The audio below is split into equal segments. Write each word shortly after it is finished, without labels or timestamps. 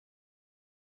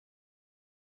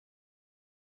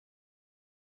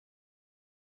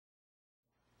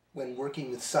When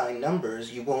working with signed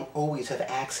numbers, you won't always have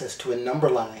access to a number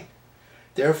line.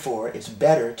 Therefore, it's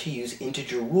better to use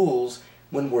integer rules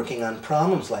when working on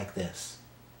problems like this.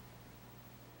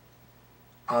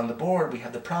 On the board, we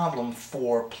have the problem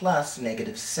 4 plus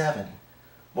 -7.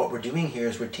 What we're doing here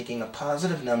is we're taking a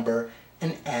positive number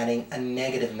and adding a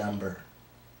negative number.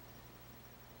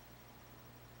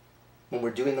 When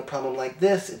we're doing a problem like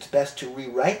this, it's best to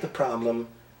rewrite the problem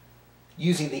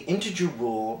using the integer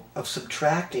rule of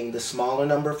subtracting the smaller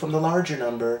number from the larger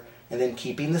number and then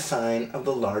keeping the sign of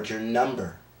the larger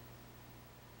number.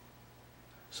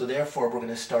 So therefore, we're going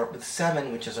to start with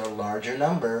 7, which is our larger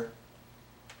number.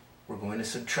 We're going to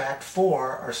subtract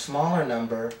 4, our smaller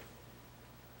number.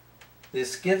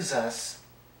 This gives us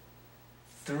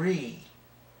 3.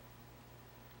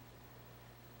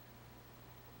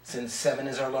 Since 7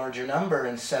 is our larger number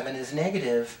and 7 is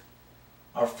negative,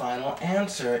 our final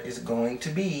answer is going to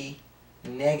be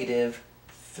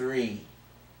 -3.